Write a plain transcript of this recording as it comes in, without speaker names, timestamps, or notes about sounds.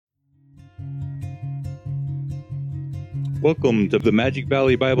Welcome to the Magic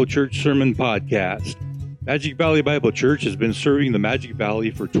Valley Bible Church Sermon Podcast. Magic Valley Bible Church has been serving the Magic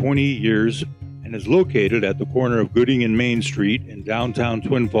Valley for 20 years and is located at the corner of Gooding and Main Street in downtown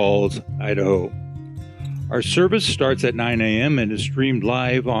Twin Falls, Idaho. Our service starts at 9 a.m. and is streamed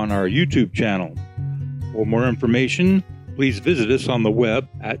live on our YouTube channel. For more information, please visit us on the web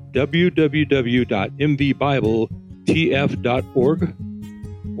at www.mvbibletf.org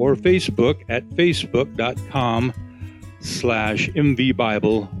or Facebook at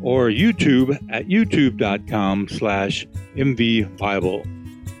facebook.com/mvbible or YouTube at youtube.com/mvbible.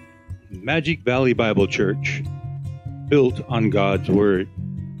 Magic Valley Bible Church, built on God's Word.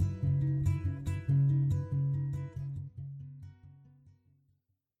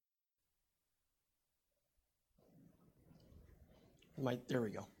 There we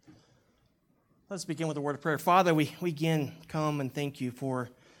go. Let's begin with a word of prayer. Father, we again come and thank you for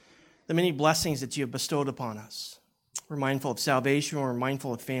the many blessings that you have bestowed upon us. We're mindful of salvation. We're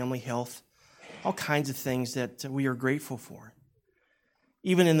mindful of family, health, all kinds of things that we are grateful for.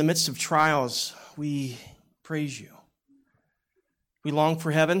 Even in the midst of trials, we praise you. We long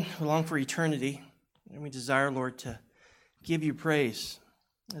for heaven. We long for eternity. And we desire, Lord, to give you praise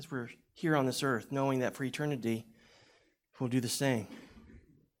as we're here on this earth, knowing that for eternity, we'll do the same.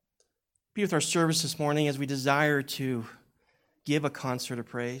 Be with our service this morning as we desire to give a concert of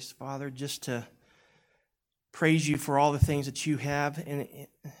praise, Father, just to praise you for all the things that you have and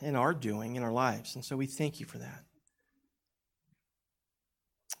are doing in our lives. And so we thank you for that.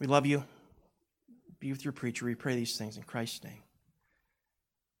 We love you. Be with your preacher. We pray these things in Christ's name.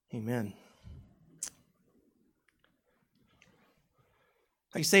 Amen.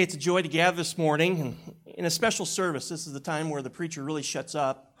 Like I say, it's a joy to gather this morning. And in a special service, this is the time where the preacher really shuts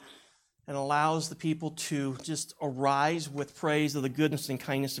up and allows the people to just arise with praise of the goodness and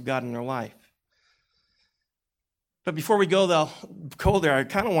kindness of God in their life. But before we go there, I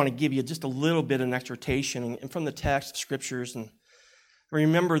kind of want to give you just a little bit of an exhortation and from the text of Scriptures. And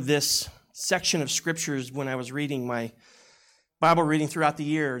remember this section of Scriptures when I was reading my Bible reading throughout the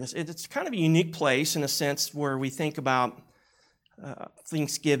year. It's kind of a unique place in a sense where we think about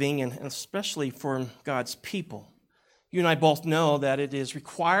Thanksgiving and especially for God's people. You and I both know that it is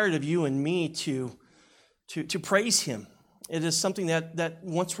required of you and me to praise Him. It is something that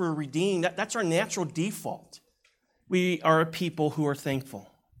once we're redeemed, that's our natural default. We are a people who are thankful.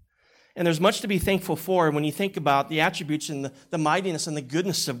 And there's much to be thankful for when you think about the attributes and the mightiness and the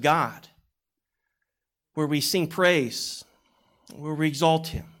goodness of God, where we sing praise, where we exalt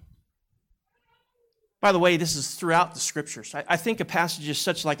Him. By the way, this is throughout the Scriptures. I think a passage is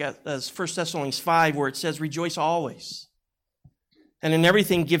such like as 1 Thessalonians 5, where it says, rejoice always. And in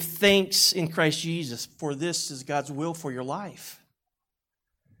everything, give thanks in Christ Jesus, for this is God's will for your life.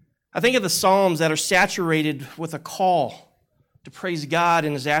 I think of the Psalms that are saturated with a call to praise God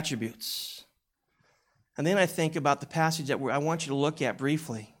and His attributes. And then I think about the passage that I want you to look at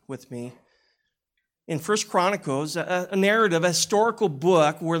briefly with me. In 1 Chronicles, a narrative, a historical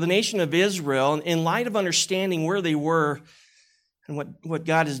book where the nation of Israel, in light of understanding where they were and what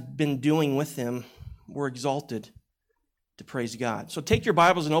God has been doing with them, were exalted to praise God. So take your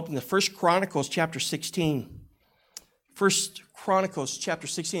Bibles and open to 1 Chronicles chapter 16. 1 Chronicles chapter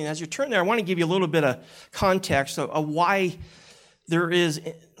 16. As you turn there, I want to give you a little bit of context of why there is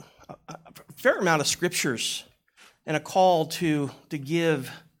a fair amount of scriptures and a call to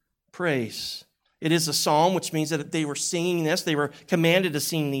give praise. It is a psalm, which means that they were singing this. They were commanded to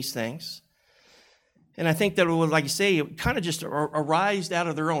sing these things. And I think that it would, like you say, it kind of just arised out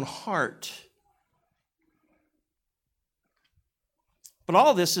of their own heart. But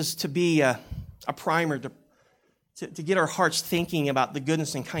all of this is to be a primer to get our hearts thinking about the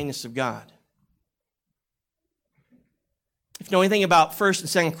goodness and kindness of God. If you know anything about 1 and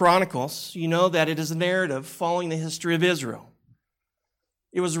 2 Chronicles, you know that it is a narrative following the history of Israel.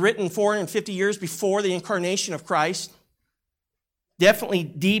 It was written 450 years before the incarnation of Christ, definitely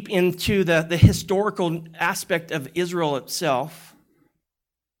deep into the historical aspect of Israel itself.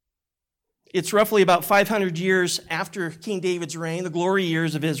 It's roughly about 500 years after King David's reign, the glory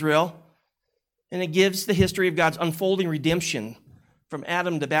years of Israel, and it gives the history of God's unfolding redemption from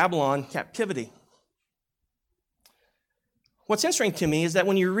Adam to Babylon captivity. What's interesting to me is that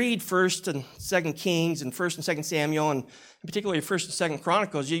when you read 1st and 2nd Kings and 1st and 2nd Samuel, and particularly 1st and 2nd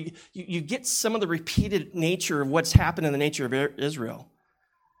Chronicles, you get some of the repeated nature of what's happened in the nature of Israel.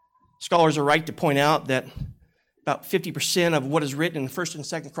 Scholars are right to point out that about 50% of what is written in 1st and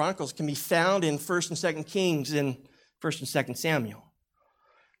 2nd Chronicles can be found in 1st and 2nd Kings and 1st and 2nd Samuel.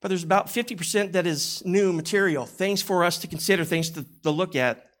 But there's about 50% that is new material, things for us to consider, things to look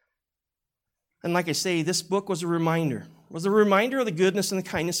at. And like I say, this book was a reminder. It was a reminder of the goodness and the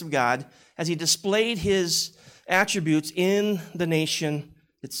kindness of God as he displayed his attributes in the nation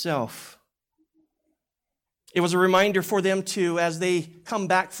itself. It was a reminder for them to, as they come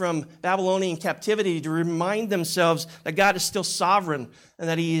back from Babylonian captivity, to remind themselves that God is still sovereign and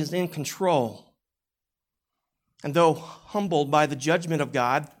that he is in control. And though humbled by the judgment of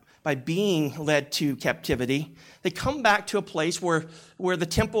God, by being led to captivity, they come back to a place where the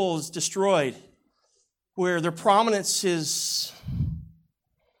temple is destroyed, where their prominence is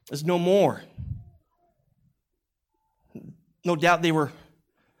no more. No doubt they were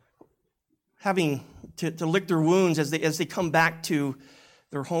having to lick their wounds as they come back to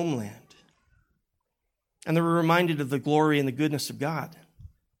their homeland. And they were reminded of the glory and the goodness of God.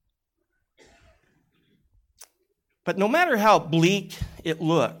 But no matter how bleak it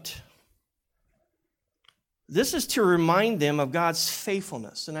looked, this is to remind them of God's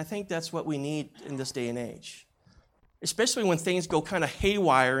faithfulness. And I think that's what we need in this day and age. Especially when things go kind of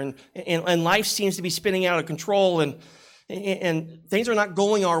haywire and life seems to be spinning out of control and things are not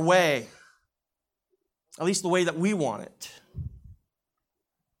going our way. At least the way that we want it.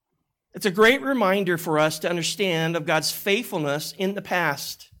 It's a great reminder for us to understand of God's faithfulness in the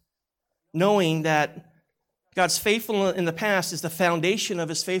past, knowing that God's faithfulness in the past is the foundation of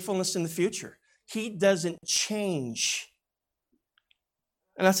his faithfulness in the future. He doesn't change.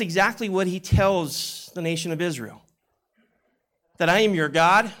 And that's exactly what he tells the nation of Israel. That I am your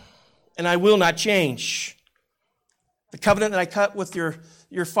God, and I will not change. The covenant that I cut with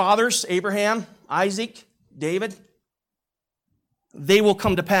your fathers, Abraham, Isaac, David, they will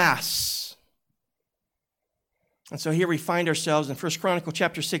come to pass. And so here we find ourselves in 1 Chronicles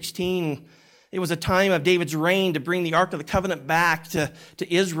chapter 16. It was a time of David's reign to bring the Ark of the Covenant back to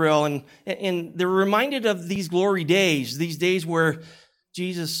Israel. And they're reminded of these glory days, these days where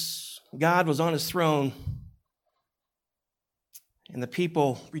God was on his throne and the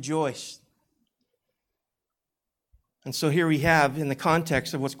people rejoiced. And so here we have, in the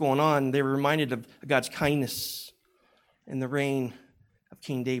context of what's going on, they were reminded of God's kindness in the reign of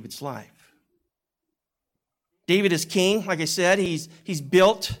King David's life. David is king, like I said. He's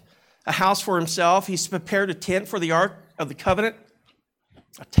built a house for himself. He's prepared a tent for the Ark of the Covenant,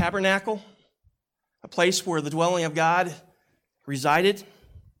 a tabernacle, a place where the dwelling of God resided.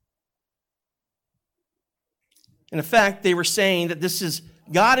 In effect, they were saying that this is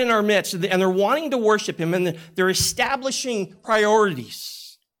God in our midst, and they're wanting to worship him, and they're establishing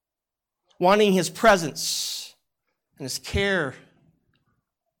priorities, wanting his presence and his care,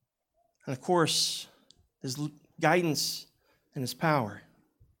 and of course, his guidance and his power.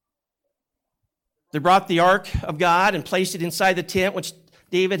 They brought the ark of God and placed it inside the tent, which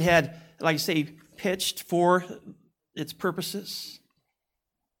David had, like I say, pitched for its purposes.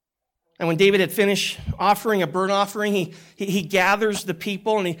 And when David had finished offering a burnt offering, he gathers the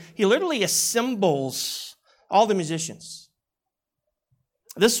people and he literally assembles all the musicians.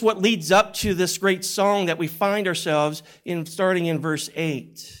 This is what leads up to this great song that we find ourselves in, starting in verse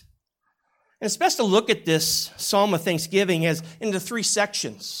 8. And it's best to look at this Psalm of Thanksgiving as into three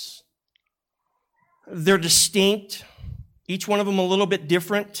sections. They're distinct, each one of them a little bit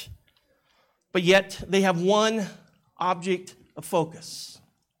different, but yet they have one object of focus.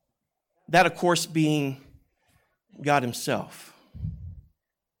 That, of course, being God himself.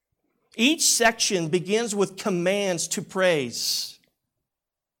 Each section begins with commands to praise.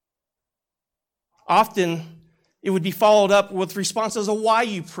 Often, it would be followed up with responses of why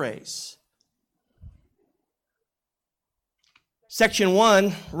you praise. Section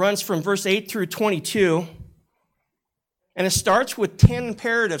 1 runs from verse 8 through 22, and it starts with 10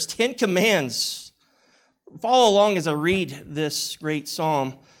 imperatives, 10 commands. Follow along as I read this great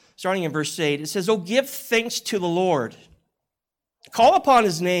psalm. Starting in verse 8, it says, "Oh, give thanks to the Lord. Call upon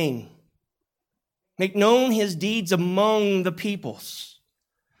his name. Make known his deeds among the peoples.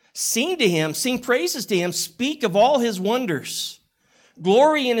 Sing to him, sing praises to him, speak of all his wonders.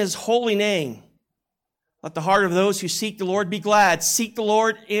 Glory in his holy name. Let the heart of those who seek the Lord be glad. Seek the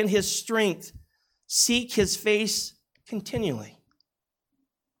Lord in his strength. Seek his face continually.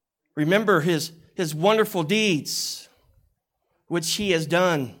 Remember his wonderful deeds, which he has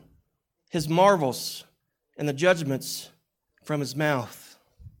done, his marvels and the judgments from his mouth.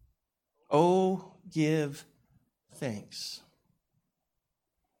 Oh, give thanks."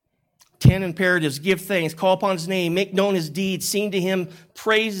 10 imperatives. Give thanks. Call upon his name. Make known his deeds. Sing to him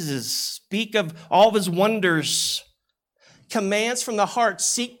praises. Speak of all of his wonders. Commands from the heart.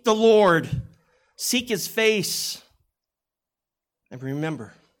 Seek the Lord. Seek his face. And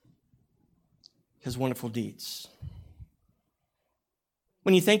remember his wonderful deeds.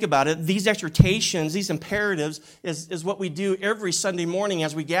 When you think about it, these exhortations, these imperatives is what we do every Sunday morning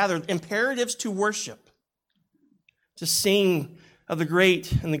as we gather. Imperatives to worship, to sing of the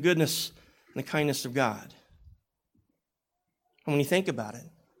great and the goodness and the kindness of God. And when you think about it,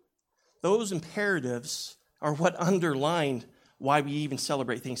 those imperatives are what underline why we even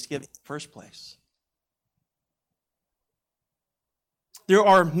celebrate Thanksgiving in the first place. There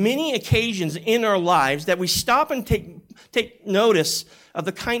are many occasions in our lives that we stop and take notice of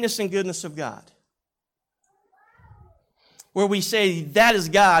the kindness and goodness of God. Where we say, that is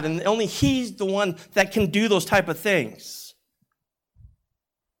God, and only He's the one that can do those type of things.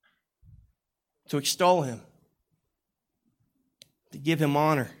 To extol Him. To give Him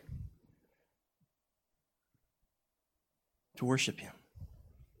honor. To worship Him.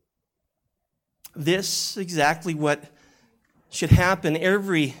 This is exactly what should happen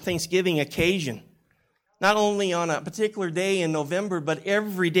every Thanksgiving occasion. Not only on a particular day in November, but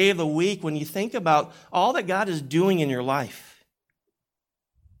every day of the week when you think about all that God is doing in your life.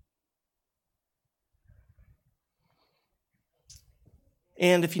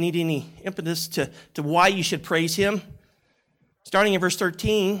 And if you need any impetus to why you should praise Him, starting in verse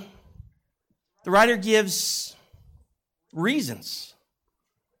 13, the writer gives reasons.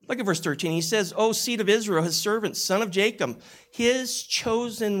 Look at verse 13. He says, O seed of Israel, His servant, son of Jacob, His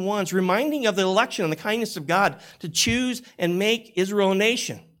chosen ones, reminding of the election and the kindness of God to choose and make Israel a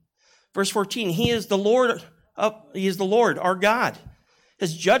nation. Verse 14, He is the Lord, our God.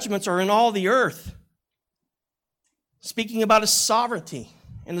 His judgments are in all the earth. Speaking about His sovereignty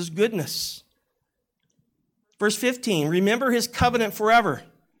and His goodness. Verse 15, remember His covenant forever,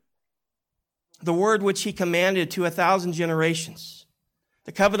 the word which He commanded to 1,000 generations.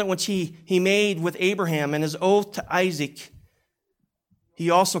 The covenant which he made with Abraham and His oath to Isaac.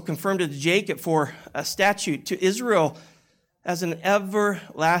 He also confirmed it to Jacob for a statute, to Israel as an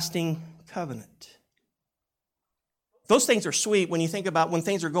everlasting covenant. Those things are sweet when you think about when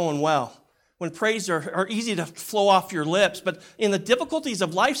things are going well. When praise are easy to flow off your lips. But in the difficulties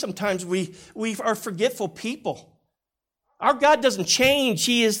of life, sometimes we are forgetful people. Our God doesn't change.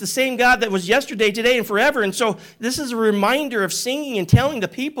 He is the same God that was yesterday, today, and forever. And so this is a reminder of singing and telling the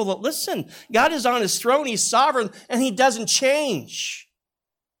people that, listen, God is on His throne, He's sovereign, and He doesn't change.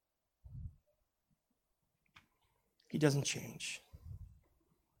 He doesn't change.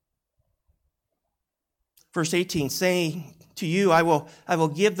 Verse 18, saying to you, I will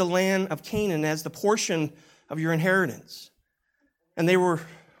give the land of Canaan as the portion of your inheritance. And they were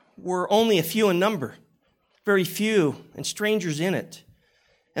only a few in number. Very few, and strangers in it.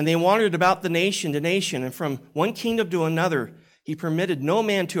 And they wandered about the nation to nation, and from one kingdom to another, He permitted no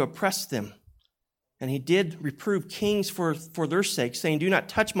man to oppress them. And He did reprove kings for their sake, saying, do not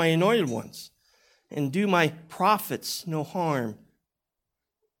touch my anointed ones, and do my prophets no harm.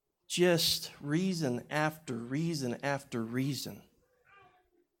 Just reason after reason after reason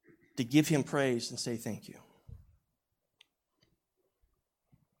to give Him praise and say thank you.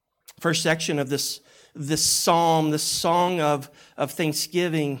 First section of this psalm, this song of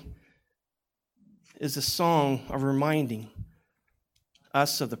thanksgiving, is a song of reminding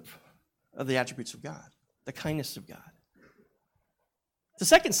us of the attributes of God, the kindness of God. The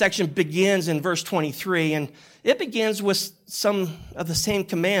second section begins in verse 23, and it begins with some of the same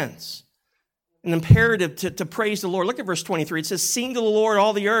commands, an imperative to praise the Lord. Look at verse 23. It says, sing to the Lord,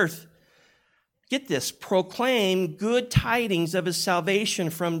 all the earth. Get this, proclaim good tidings of His salvation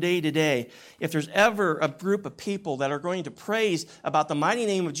from day to day. If there's ever a group of people that are going to praise about the mighty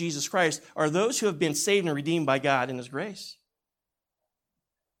name of Jesus Christ, are those who have been saved and redeemed by God in His grace.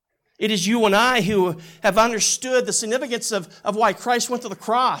 It is you and I who have understood the significance of why Christ went to the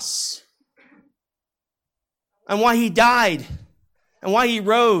cross, and why He died, and why He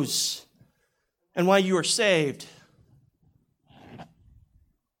rose, and why you are saved.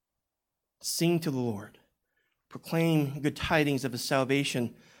 Sing to the Lord. Proclaim good tidings of His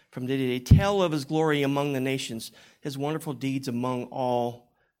salvation from day to day. Tell of His glory among the nations, His wonderful deeds among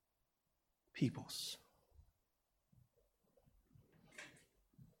all peoples.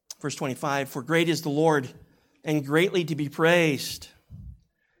 Verse 25, for great is the Lord, and greatly to be praised.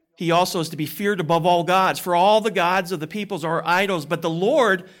 He also is to be feared above all gods, for all the gods of the peoples are idols, but the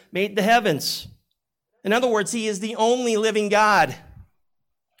Lord made the heavens. In other words, He is the only living God.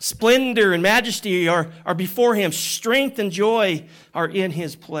 Splendor and majesty are before Him. Strength and joy are in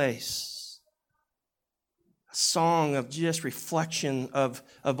His place. A song of just reflection of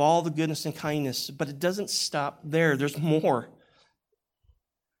all the goodness and kindness. But it doesn't stop there. There's more.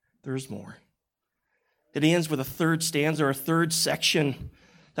 There's more. It ends with a third stanza, or a third section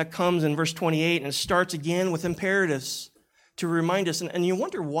that comes in verse 28, and it starts again with imperatives to remind us, and you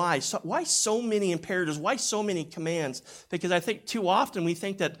wonder why. Why so many imperatives? Why so many commands? Because I think too often we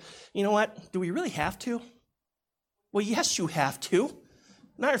think that, you know what, do we really have to? Well, yes, you have to.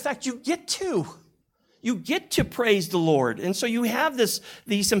 Matter of fact, you get to. You get to praise the Lord. And so you have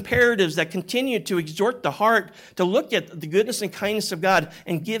these imperatives that continue to exhort the heart to look at the goodness and kindness of God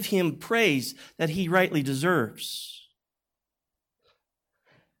and give him praise that he rightly deserves.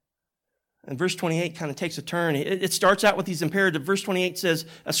 And verse 28 kind of takes a turn. It starts out with these imperatives. Verse 28 says,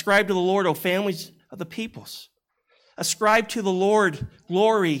 ascribe to the Lord, O families of the peoples. Ascribe to the Lord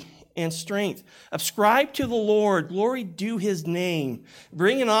glory and strength. Ascribe to the Lord glory due his name.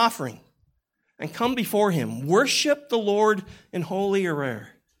 Bring an offering and come before him. Worship the Lord in holy array.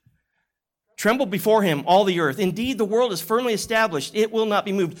 Tremble before him, all the earth. Indeed, the world is firmly established. It will not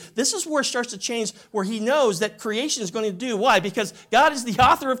be moved. This is where it starts to change, where he knows that creation is going to do. Why? Because God is the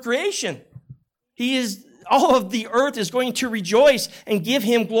author of creation. All of the earth is going to rejoice and give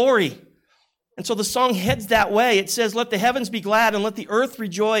him glory. And so the song heads that way. It says, let the heavens be glad and let the earth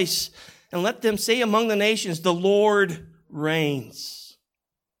rejoice and let them say among the nations, the Lord reigns.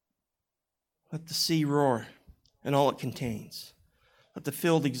 Let the sea roar and all it contains. Let the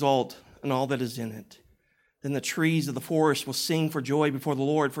field exult and all that is in it. Then the trees of the forest will sing for joy before the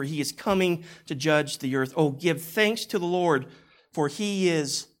Lord, for he is coming to judge the earth. Oh, give thanks to the Lord, for he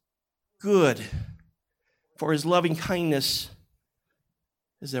is good, for his loving kindness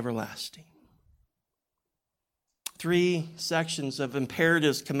is everlasting. 3 sections of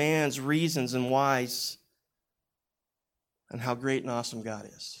imperatives, commands, reasons, and whys, and how great and awesome God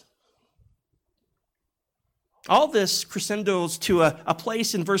is. All this crescendos to a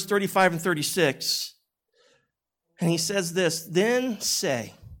place in verse 35 and 36. And he says this, then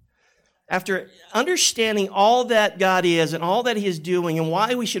say, after understanding all that God is and all that he is doing and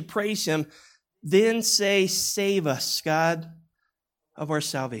why we should praise him, then say, save us, God, of our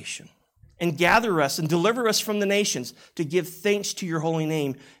salvation, and gather us and deliver us from the nations to give thanks to your holy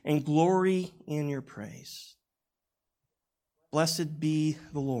name and glory in your praise. Blessed be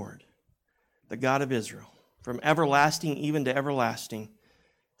the Lord, the God of Israel, from everlasting even to everlasting.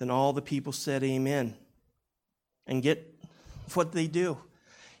 Then all the people said amen. And get what they do.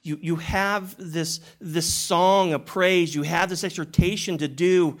 You have this song of praise. You have this exhortation to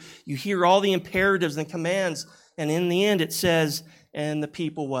do. You hear all the imperatives and commands. And in the end it says, and the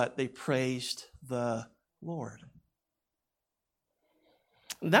people what? They praised the Lord.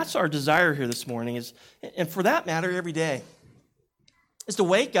 And that's our desire here this morning, and for that matter every day, is to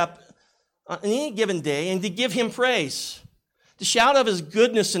wake up on any given day and to give him praise, to shout of his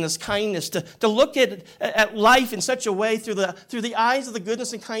goodness and his kindness, to look at life in such a way through the eyes of the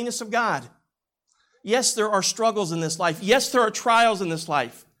goodness and kindness of God. Yes, there are struggles in this life. Yes, there are trials in this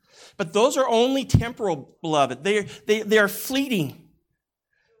life. But those are only temporal, beloved. They are fleeting.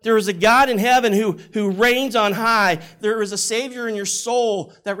 There is a God in heaven who reigns on high. There is a Savior in your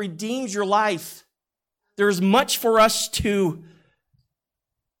soul that redeems your life. There is much for us to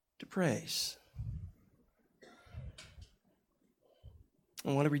praise.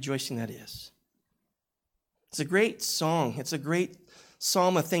 And what a rejoicing that is. It's a great song. It's a great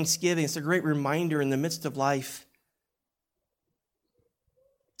psalm of thanksgiving. It's a great reminder in the midst of life.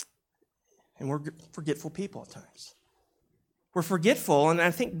 And we're forgetful people at times. We're forgetful, and I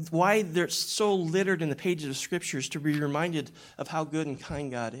think why they're so littered in the pages of Scriptures to be reminded of how good and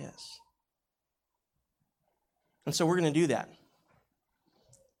kind God is. And so we're going to do that.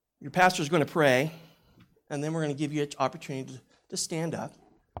 Your pastor is going to pray, and then we're going to give you an opportunity to stand up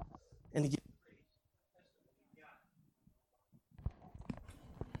and to give.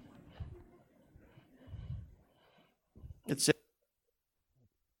 It's it.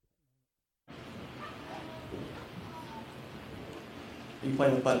 Are you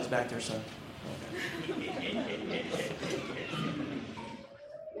playing with buttons back there, son? Okay.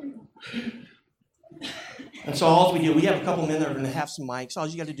 And so all we do, we have a couple men that are going to have some mics. All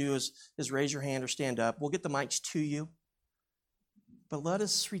you got to do is raise your hand or stand up. We'll get the mics to you. But let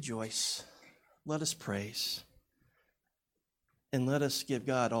us rejoice. Let us praise. And let us give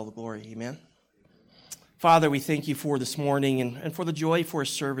God all the glory. Amen. Father, we thank you for this morning and for the joy for a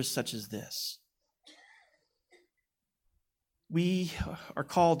service such as this. We are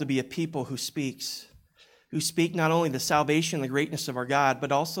called to be a people who speak not only the salvation and the greatness of our God,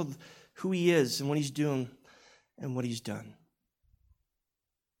 but also who he is and what he's doing and what he's done.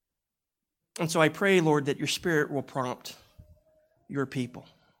 And so I pray, Lord, that your Spirit will prompt your people,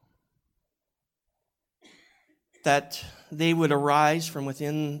 that they would arise from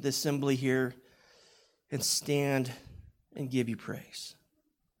within the assembly here and stand and give you praise.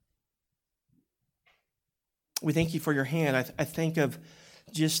 We thank you for your hand. I think of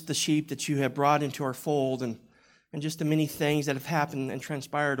just the sheep that you have brought into our fold and just the many things that have happened and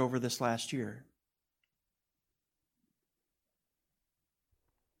transpired over this last year.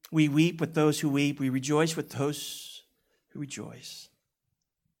 We weep with those who weep. We rejoice with those who rejoice.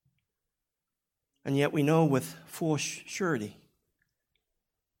 And yet we know with full surety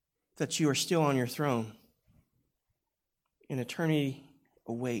that you are still on your throne and eternity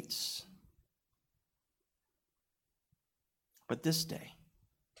awaits. But this day,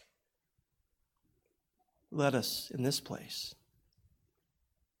 let us in this place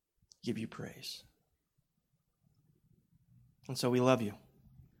give you praise. And so we love you.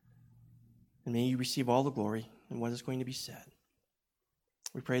 And may you receive all the glory in what is going to be said.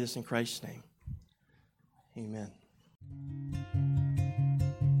 We pray this in Christ's name. Amen.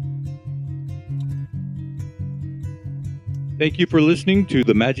 Thank you for listening to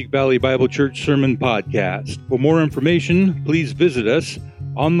the Magic Valley Bible Church Sermon Podcast. For more information, please visit us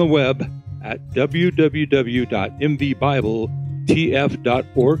on the web at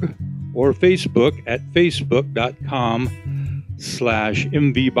www.mvbibletf.org or Facebook at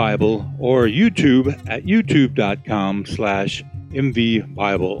facebook.com/mvbible or YouTube at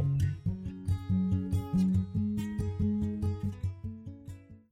youtube.com/mvbible.